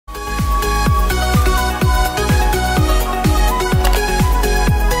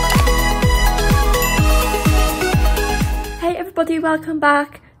everybody, welcome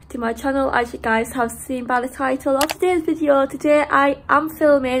back to my channel. As you guys have seen by the title of today's video, today I am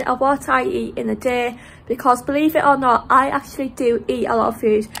filming a what I eat in a day, because believe it or not, I actually do eat a lot of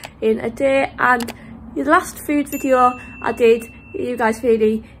food in a day, and the last food video I did, you guys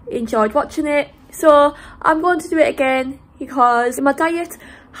really enjoyed watching it, so I'm going to do it again because my diet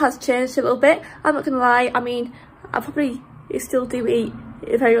has changed a little bit. I'm not gonna lie, I mean, I probably still do eat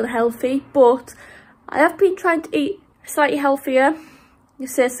very unhealthy, but I have been trying to eat slightly healthier. You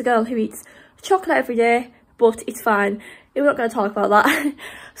say it's the girl who eats chocolate every day, but it's fine. We're not going to talk about that.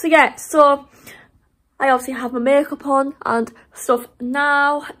 So yeah, so I obviously have my makeup on and stuff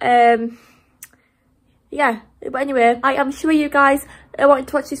now. Yeah, but anyway, I am sure you guys are wanting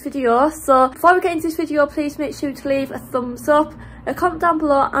to watch this video. So before we get into this video, please make sure to leave a thumbs up, a comment down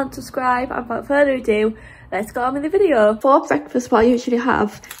below and subscribe. And without further ado, let's go on with the video. For breakfast, what I usually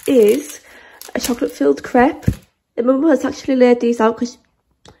have is a chocolate filled crepe. My mum has actually laid these out because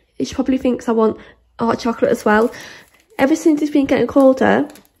she probably thinks I want a hot chocolate as well. Ever since it's been getting colder,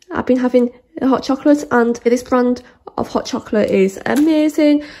 I've been having a hot chocolate, and this brand of hot chocolate is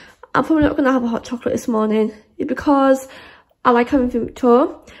amazing. I'm probably not going to have a hot chocolate this morning because I like having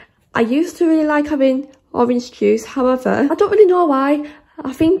Vimto. I used to really like having orange juice, however, I don't really know why.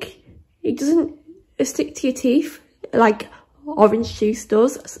 I think it doesn't stick to your teeth like orange juice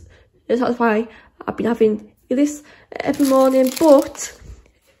does. That's why I've been having this every morning. But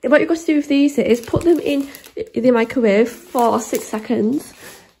what you've got to do with these is put them in the microwave for 6 seconds.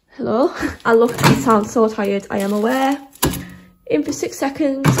 Hello, I look and sound so tired, I am aware. In for 6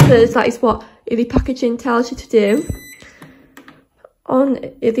 seconds, because that is what the packaging tells you to do. On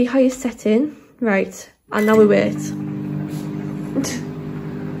the highest setting, right, and now we wait.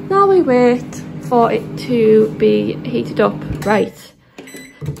 Now we wait for it to be heated up, right.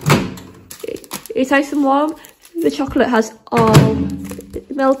 It's nice and warm. The chocolate has all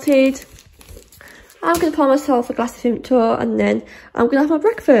melted. I'm going to pour myself a glass of Vimto and then I'm going to have my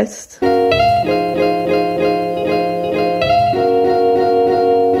breakfast.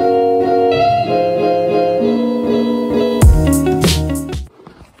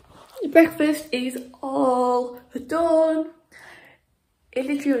 Breakfast is all done. It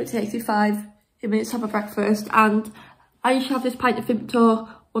literally only takes me 5 minutes to have a breakfast, and I usually have this pint of Vimto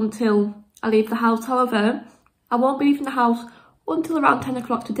until I leave the house. However, I won't be leaving the house until around 10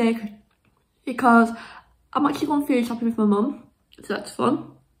 o'clock today because I'm actually going food shopping with my mum, so that's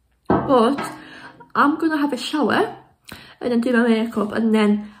fun. But I'm going to have a shower and then do my makeup, and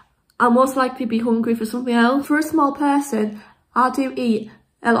then I'll most likely be hungry for something else. For a small person, I do eat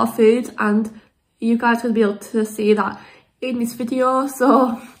a lot of food, and you guys are going to be able to see that in this video,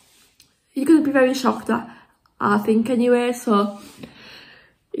 so you're going to be very shocked at, I think anyway, so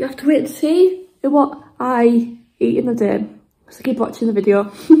you have to wait and see what I eat in a day. So keep watching the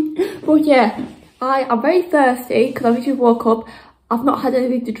video. But yeah, I am very thirsty because I literally woke up. I've not had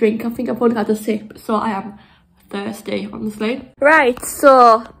anything to drink. I think I've only had a sip, so I am thirsty, honestly. Right,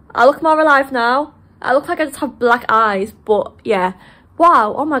 so I look more alive now. I look like I just have black eyes, but yeah.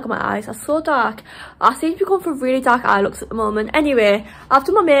 Wow, oh my god, my eyes are so dark. I seem to be going for really dark eye looks at the moment. Anyway, I've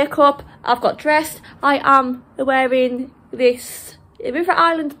done my makeup, I've got dressed. I am wearing this River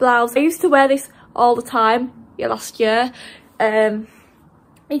Island blouse. I used to wear this all the time last year.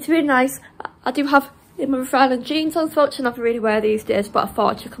 It's really nice. I do have my River Island jeans on, so I never really wear these days, but I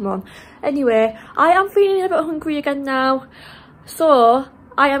thought I should come on. Anyway, I am feeling a bit hungry again now, so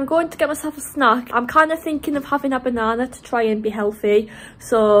I am going to get myself a snack. I'm kind of thinking of having a banana to try and be healthy,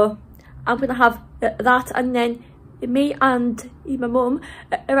 so I'm going to have that, and then me and my mum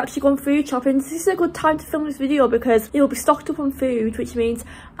are actually going food shopping. This is a good time to film this video because it will be stocked up on food, which means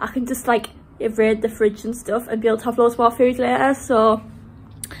I can just like raid the fridge and stuff and be able to have loads more food later, so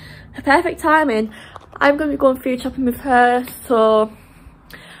perfect timing. I'm going to be going food shopping with her, so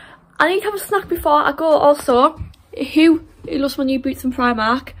I need to have a snack before I go. Also, who loves my new boots from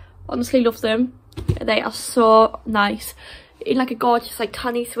Primark? Honestly love them. They are so nice in like a gorgeous like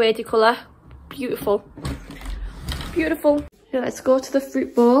tanny suede colour. Beautiful, beautiful. Yeah, let's go to the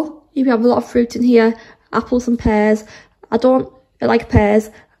fruit bowl. You have a lot of fruit in here, apples and pears. I don't like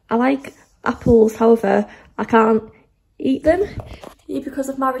pears, I like apples, however I can't eat them because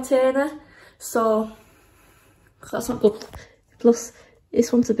of my retainer, so that's not good. Plus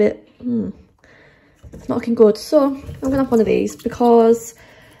this one's a bit it's not looking good, so I'm gonna have one of these because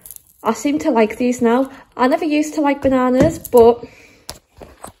I seem to like these now. I never used to like bananas, but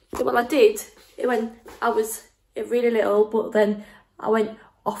well, I did when I was really little, but then I went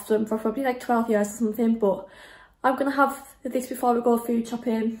off them for probably like 12 years or something. But I'm gonna have this before we go food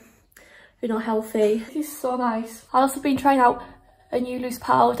shopping, you know, healthy. This is so nice. I've also been trying out a new loose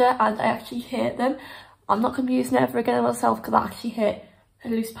powder and I actually hate them. I'm not going to be using it ever again myself because I actually hate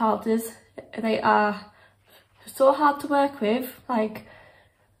loose powders. They are so hard to work with, like,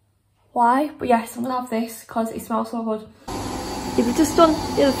 why? But yes, I'm going to have this because it smells so good. If you've just done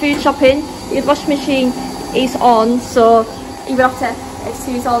the food shopping, your washing machine is on, so you have to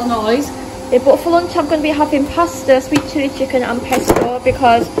excuse all the noise. But for lunch I'm going to be having pasta, sweet chilli chicken and pesto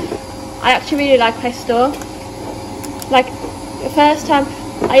because I actually really like pesto. Like, the first time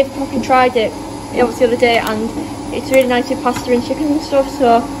I ever fucking tried it, it was the other day, and it's really nice with pasta and chicken and stuff.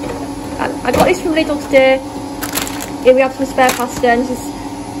 So I got this from Lidl today. Here we have some spare pasta and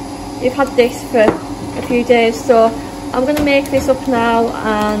we've had this for a few days, so I'm going to make this up now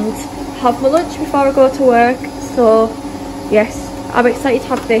and have my lunch before I go to work. So yes, I'm excited to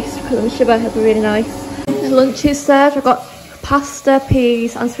have this because I'm sure it'll be really nice. The lunch is served. I've got pasta,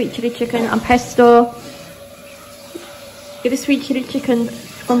 peas and sweet chilli chicken and pesto. The sweet chilli chicken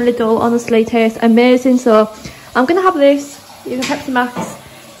from Lidl honestly tastes amazing, so I'm going to have this, even Pepsi Max.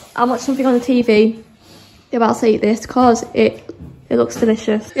 I'll watch something on the TV whilst I eat this because it looks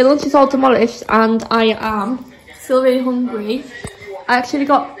delicious. The lunch is all demolished and I am still really hungry. I actually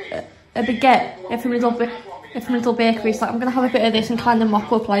got a baguette from Lidl Bakery, so I'm going to have a bit of this and kind of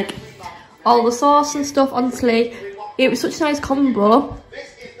mock up like all the sauce and stuff. Honestly, it was such a nice combo.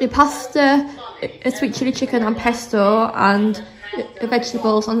 The pasta, a sweet chilli chicken and pesto and the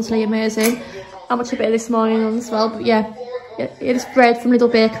vegetables, honestly amazing. I watched a bit of this morning as well, but yeah, this bread from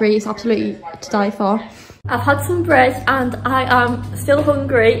Lidl Bakery is absolutely to die for. I've had some bread and I am still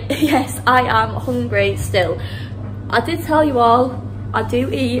hungry. Yes, I am hungry still. I did tell you all, I do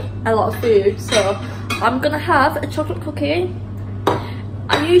eat a lot of food, so I'm gonna have a chocolate cookie.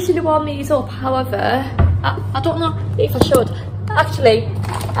 I usually warm these up, however, I don't know if I should. Actually,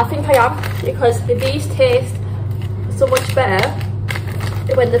 I think I am, because these taste so much better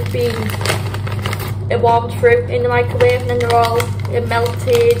when they've been warmed through in the microwave, and then they're all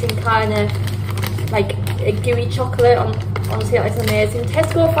melted and kind of like a gooey chocolate. Honestly, that is amazing.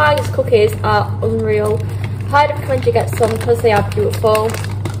 Tesco Finest cookies are unreal. Highly recommend you get some because they are beautiful.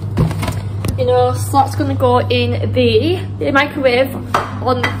 You know, so that's going to go in the microwave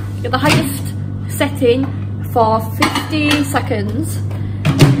on the highest setting for 50 seconds.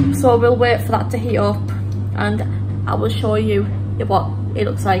 So we'll wait for that to heat up and I will show you what it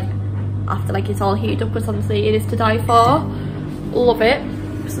looks like after like it's all heated up, because honestly it is to die for. Love it.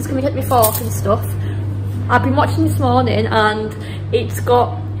 So it's going to get me fork and stuff. I've been watching this morning and it's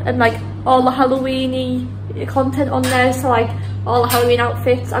got like all the Halloweeny content on there, so like all the Halloween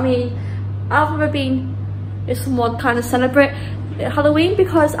outfits. I mean, I've never been someone kind of celebrate Halloween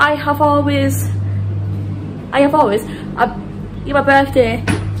because my birthday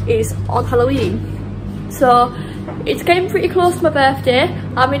is on Halloween, so it's getting pretty close to my birthday.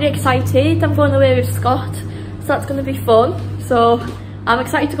 I'm really excited. I'm going away with Scott, so that's going to be fun. So I'm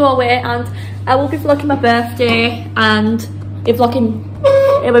excited to go away, and I will be vlogging my birthday and vlogging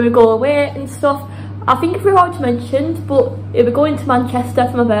when we go away and stuff. I think we've already mentioned, but we're going to Manchester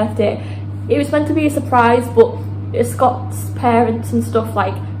for my birthday. It was meant to be a surprise, but Scott's parents and stuff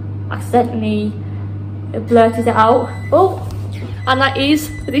like accidentally blurted it out. Oh, and that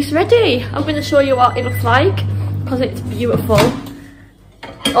is this ready. I'm going to show you what it looks like because it's beautiful.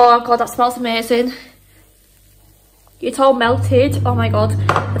 Oh god, that smells amazing. It's all melted. Oh my god,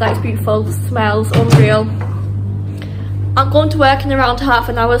 that is beautiful. It smells unreal. I'm going to work in around half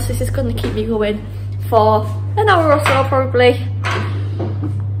an hour, so this is going to keep me going for an hour or so probably.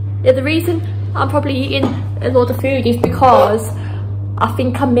 Yeah, the reason I'm probably eating a load of food is because I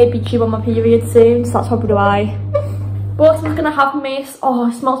think I may be due on my period soon, so that's probably why. But I'm gonna have this. Oh,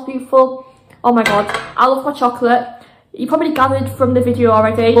 it smells beautiful. Oh my god, I love my chocolate. You probably gathered from the video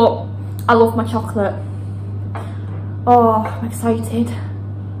already, but I love my chocolate. Oh, I'm excited.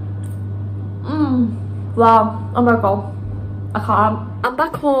 Wow, oh my god, I can't. I'm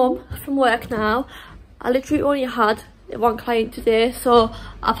back home from work now. I literally only had one client today, so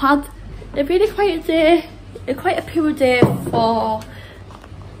I've had a really quiet day, quite a pure day in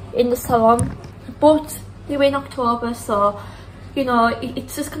the salon, but we're in October, so you know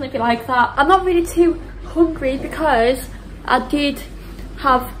it's just gonna be like that. I'm not really too hungry because I did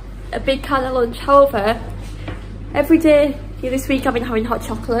have a big can of lunch. However, every day this week I've been having hot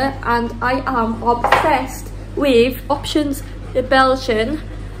chocolate, and I am obsessed with Options Belgian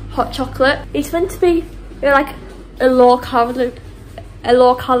hot chocolate. It's meant to be like a low calorie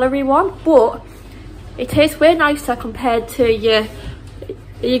one, but it tastes way nicer compared to your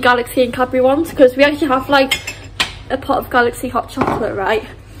Galaxy and Cadbury ones, because we actually have like a pot of Galaxy hot chocolate, right?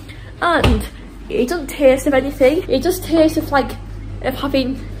 And it doesn't taste of anything. It just tastes of like of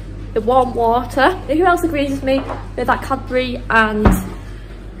having the warm water. Who else agrees with me that Cadbury and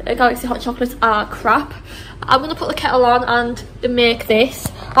Galaxy hot chocolates are crap? I'm going to put the kettle on and make this,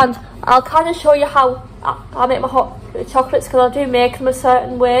 and I'll kind of show you how I make my hot chocolates, because I do make them a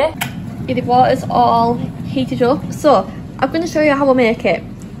certain way. Yeah, the water's all heated up, so I'm going to show you how I make it.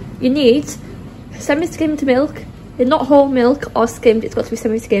 You need semi-skimmed milk. It's not whole milk or skimmed, it's got to be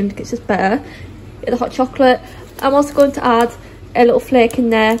semi-skimmed, it's just better. The hot chocolate. I'm also going to add a little flake in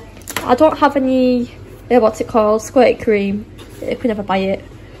there. I don't have any, what's it called, squirty cream. You can never buy it.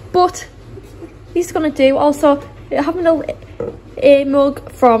 But this is going to do. Also, I have a little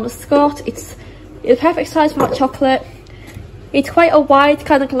mug from Scott. It's the perfect size for hot chocolate. It's quite a wide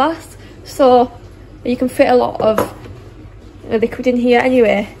kind of glass, so you can fit a lot of liquid in here.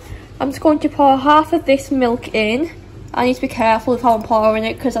 Anyway, I'm just going to pour half of this milk in. I need to be careful with how I'm pouring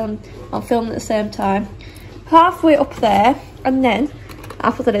it because I'm filming at the same time. Halfway up there, and then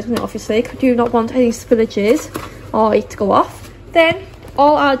after the lid on it, obviously, because I do not want any spillages or it to go off. Then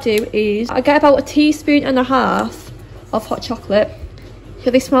all I do is I get about 1.5 teaspoons of hot chocolate.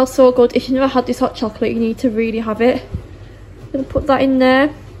 So they smell so good. If you've never had this hot chocolate, you need to really have it. I'm gonna put that in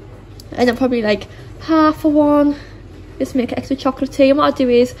there, and then probably like half of one, just to make it extra chocolatey. And what I do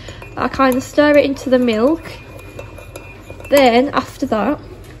is I kind of stir it into the milk. Then after that,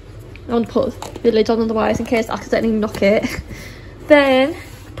 I'm gonna put the lid on otherwise in case I accidentally knock it. Then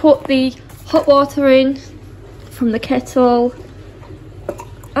put the hot water in from the kettle,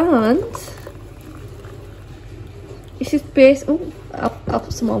 and this is I'll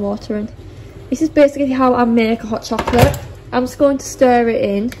put some more water in. This is basically how I make a hot chocolate. I'm just going to stir it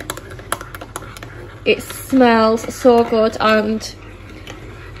in. It smells so good, and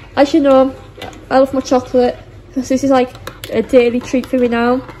as you know, I love my chocolate, so this is like a daily treat for me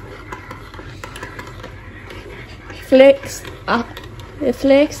now. The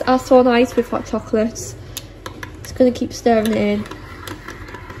flakes are so nice with hot chocolates. Just gonna keep stirring it in.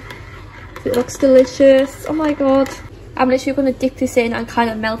 It looks delicious. Oh my god. I'm literally gonna dip this in and kind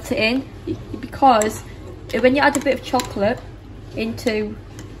of melt it in, because when you add a bit of chocolate into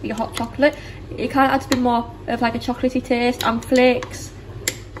your hot chocolate, it kind of adds a bit more of like a chocolatey taste, and flakes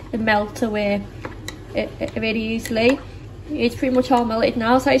melt away really easily. It's pretty much all melted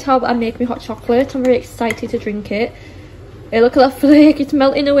now, so that's how I make my hot chocolate. I'm very excited to drink it. Hey, look at that flake, it's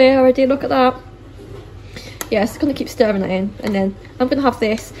melting away already, look at that. Yes, gonna keep stirring it in, and then I'm gonna have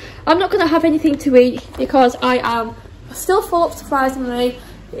this. I'm not gonna have anything to eat because I am still full up, surprisingly.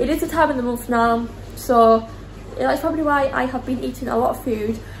 It is the time of the month now, so that's probably why I have been eating a lot of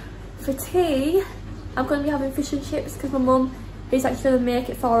food. For tea, I'm gonna be having fish and chips because my mum is actually gonna make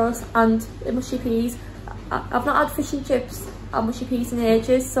it for us, and mushy peas. I've not had fish and chips and mushy peas in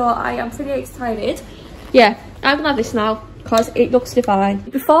ages, so I am pretty excited. Yeah, I'm gonna have this now because it looks divine.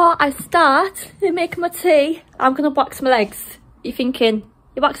 Before I start making my tea, I'm gonna wax my legs. You're thinking,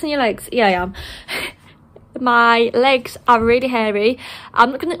 you're waxing your legs? Yeah, I am. My legs are really hairy.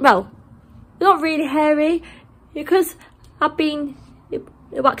 I'm not gonna, well, they're not really hairy because I've been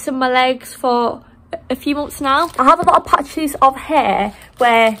waxing my legs for a few months now. I have a lot of patches of hair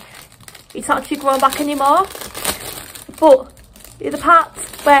where it's not actually growing back anymore, but the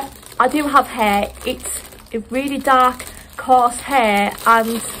parts where I do have hair, it's a really dark, coarse hair,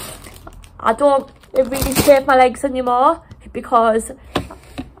 and I don't really shave my legs anymore because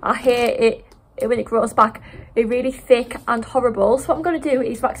I hate it when it grows back. It's really thick and horrible. So what I'm going to do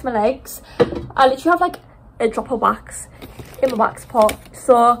is wax my legs. I literally have like a drop of wax in my wax pot,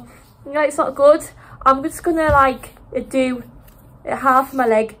 so yeah, it's not good. I'm just going to like do half of my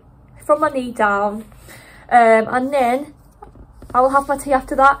leg from my knee down, and then I will have my tea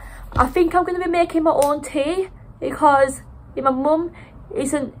after that. I think I'm going to be making my own tea because my mum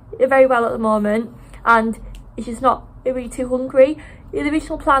isn't very well at the moment and she's not really too hungry. The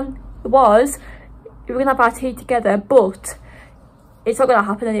original plan was we were going to have our tea together, but it's not going to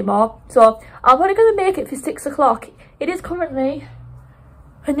happen anymore. So I'm probably going to make it for 6 o'clock. It is currently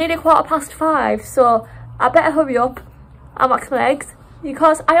nearly 5:15, so I better hurry up and wax my legs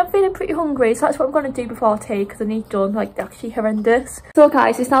because I am feeling pretty hungry. So that's what I'm going to do before tea because I need done, like, actually horrendous. So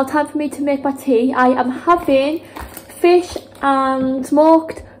guys, it's now time for me to make my tea. I am having fish and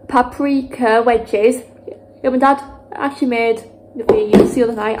smoked paprika wedges. My dad actually made these the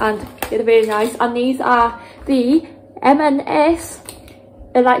other night and they're really nice. And these are the M&S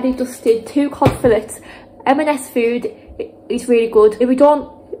lightly dusted 2 cod fillets. M&S food is really good. We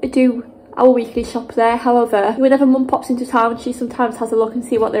don't do our weekly shop there, however, whenever mum pops into town, she sometimes has a look and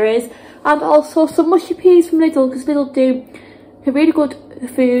see what there is. And also some mushy peas from Lidl, because Lidl do really good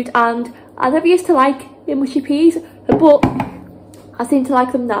food, and I never used to like mushy peas, but I seem to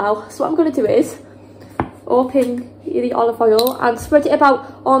like them now. So what I'm going to do is open the olive oil and spread it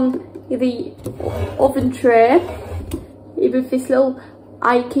about on the oven tray with this little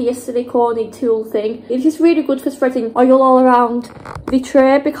IKEA silicone tool thing. It's just really good for spreading oil all around the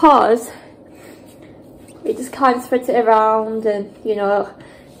tray because it just kind of spreads it around, and you know,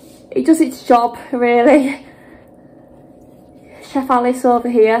 it does its job really. Chef Alice over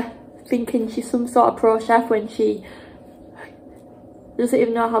here thinking she's some sort of pro chef when she doesn't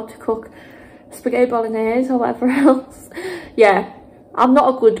even know how to cook spaghetti bolognese or whatever else. Yeah, I'm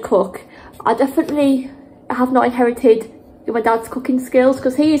not a good cook. I definitely have not inherited my dad's cooking skills,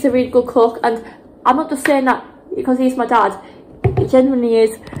 because he is a really good cook, and I'm not just saying that because he's my dad. He genuinely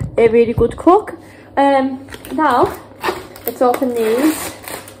is a really good cook. Now let's open these.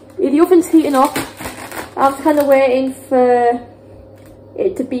 The oven's heating up. I was kind of waiting for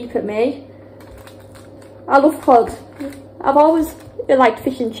it to beep at me. I love cod. I've always liked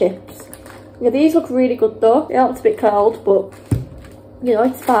fish and chips. Yeah, these look really good though. Yeah, it's a bit cold, but you know,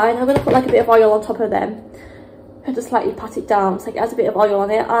 it's fine. I'm going to put like a bit of oil on top of them and just slightly pat it down so like it has a bit of oil on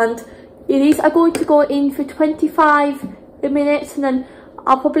it. And these are going to go in for 25 minutes, and then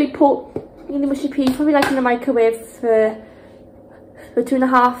I'll probably put in the mushy peas probably like in the microwave for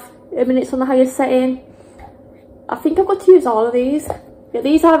 2.5 minutes on the highest setting. I think I've got to use all of these. Yeah,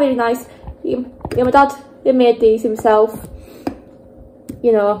 these are really nice. Yeah, my dad, he made these himself.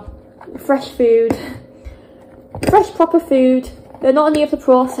 You know, fresh food, fresh proper food. They're not any of the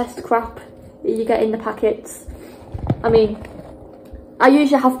processed crap that you get in the packets. I mean, I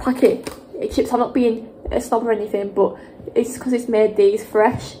usually have packet chips. I'm not being a snob or anything, but it's because he's made these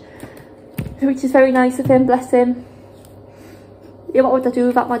fresh, which is very nice of him, bless him. Yeah, what would I do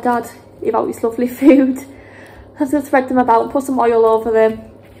without my dad, without his lovely food? I'm just going to spread them about and put some oil over them.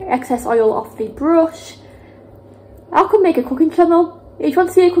 Excess oil off the brush. I could make a cooking channel. If you want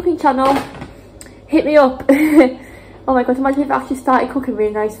to see a cooking channel, hit me up. Oh my god, imagine if I actually started cooking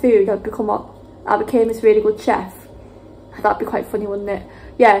really nice food. I became this really good chef. That'd be quite funny, wouldn't it?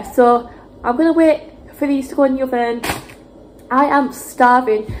 Yeah, so I'm going to wait for these to go in the oven. I am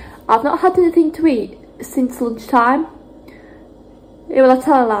starving. I've not had anything to eat since lunchtime. Well, I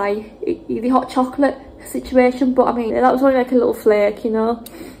tell a lie. The hot chocolate situation, but I mean, that was only like a little flake, you know.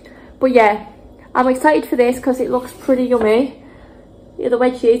 But yeah, I'm excited for this because it looks pretty yummy. Yeah, the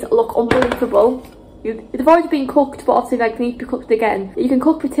wedges look unbelievable. They've already been cooked, but obviously like need to be cooked again. You can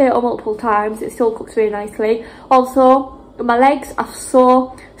cook potato multiple times, it still cooks really nicely. Also, my legs are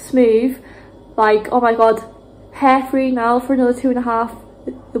so smooth, like, oh my god, hair free now for another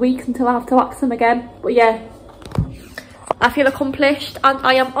 2.5 weeks until I have to wax them again. But yeah, I feel accomplished, and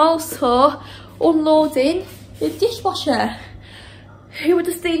I am also unloading the dishwasher. Who would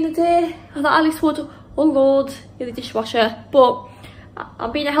have seen the day that Alice would unload the dishwasher? But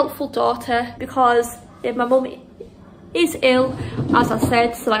I'm being a helpful daughter because my mum is ill, as I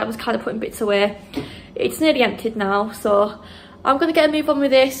said, so like, I'm just kind of putting bits away. It's nearly emptied now, so I'm going to get a move on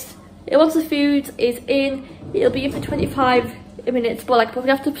with this. Once the food is in, it'll be in for 25 minutes, but like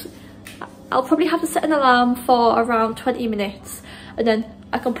I'll probably have to set an alarm for around 20 minutes, and then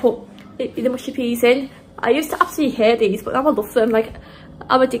I can put the mushy peas in. I used to absolutely hate these, but now I love them. Like,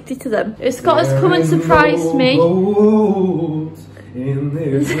 I'm addicted to them. Scott has come and surprised me.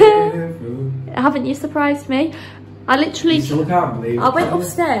 Haven't you surprised me? I literally, I went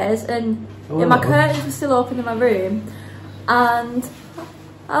upstairs and my curtains were still open in my room, and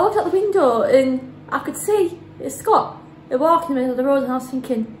I looked out the window and I could see Scott walking in the middle of the road, and I was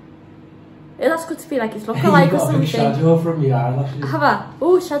thinking, yeah, that's good to be like his lookalike or something. Shadow from your eyelashes. Have I?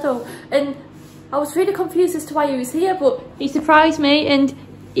 Oh, shadow. And I was really confused as to why he was here, but he surprised me and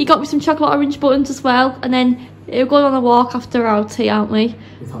he got me some chocolate orange buttons as well, and then we're going on a walk after our tea, aren't we?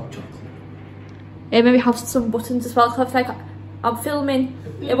 With hot chocolate. Yeah, maybe have some buttons as well, because I feel like I'm filming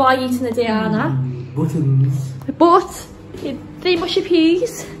what I eat in a day, aren't I? Buttons. But the mushy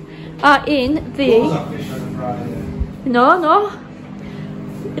peas are in the... No.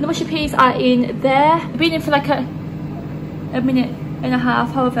 The mushy peas are in there. They've been in for like a minute and a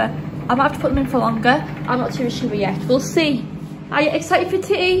half, however, I might have to put them in for longer. I'm not too sure yet. We'll see. Are you excited for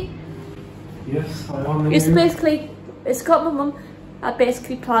tea? Yes, I am. It's basically, Scott and my mum had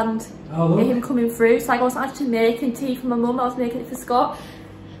basically planned him coming through, so I wasn't actually making tea for my mum, I was making it for Scott.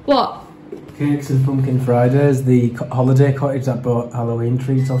 What? Cakes and Pumpkin Fridays, the holiday cottage that bought Halloween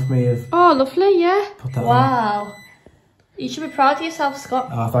treats off me. Oh, lovely, yeah. Put that wow. On. You should be proud of yourself, Scott.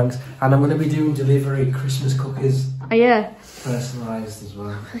 Oh, thanks. And I'm going to be doing delivery Christmas cookies. Oh, yeah. Personalised as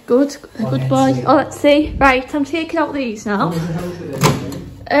well. Good boy. Oh, let's see. Right, I'm taking out these now.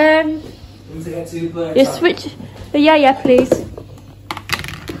 You switch. Yeah, please.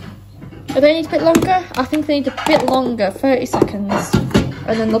 they need a bit longer? I think they need a bit longer, 30 seconds,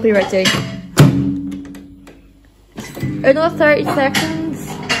 and then they'll be ready. Another 30 seconds.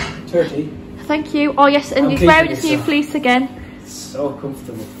 30. Thank you. Oh yes, and he's wearing his new fleece again. It's so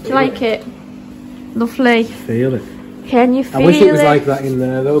comfortable. Do you like it? Lovely. Feel it. Can you feel it? I wish it was like that in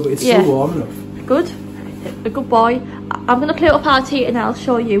there though, but it's still warm enough. Good. A good boy. I'm going to clear up our tea and I'll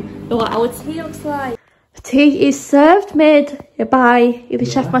show you what our tea looks like. The tea is served, made by the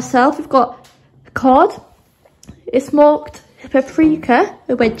chef myself. We've got cod, smoked paprika,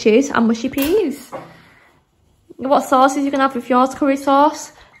 wedges and mushy peas. What sauces you can have with yours? Curry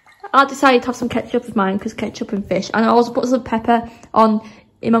sauce. I decided to have some ketchup with mine because ketchup and fish. And I also put some pepper on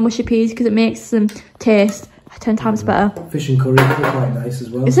in my mushy peas because it makes them taste 10 times better. Fish and curry is quite nice as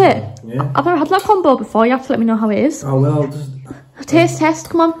well. Is it? Yeah. I've never had that combo before. You have to let me know how it is. Oh well, just... A taste test,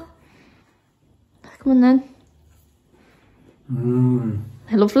 come on. Come on then.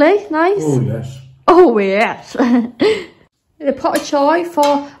 Lovely, nice. Oh yes. Oh yes. A pot of choy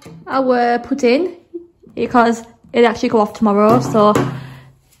for our pudding because it actually go off tomorrow. So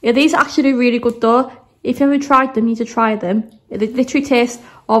yeah, these are actually really good though. If you haven't tried them, you need to try them. They literally taste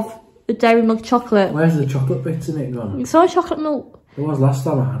of the dairy milk chocolate. Where's the chocolate bits in it gone? It's all chocolate milk. It was last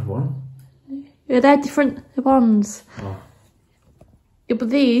time I had one. Yeah, they're different ones. Oh. Yeah, but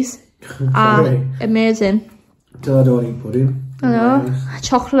these are amazing. Until I don't eat pudding. I know.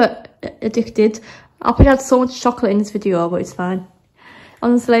 Chocolate addicted. I'll probably had so much chocolate in this video, but it's fine.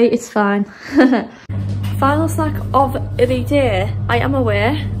 Honestly, it's fine. Final snack of the day. I am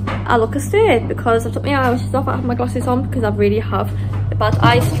aware I look a stain because I've took my eyelashes off. I have my glasses on because I really have a bad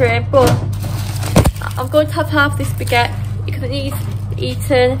eye strain. But I'm going to have half this baguette because it needs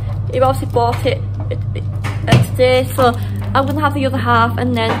eaten. You obviously bought it today, so I'm going to have the other half,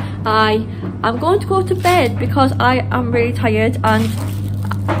 and then I'm going to go to bed because I am really tired and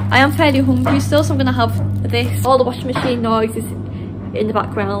I am fairly hungry still, so I'm going to have this. All the washing machine noise is in the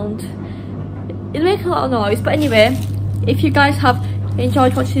background. It'll make a lot of noise, but anyway, if you guys have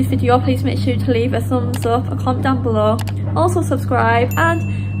enjoyed watching this video, please make sure to leave a thumbs up, a comment down below, also subscribe,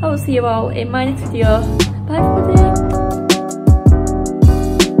 and I will see you all in my next video. Bye everybody.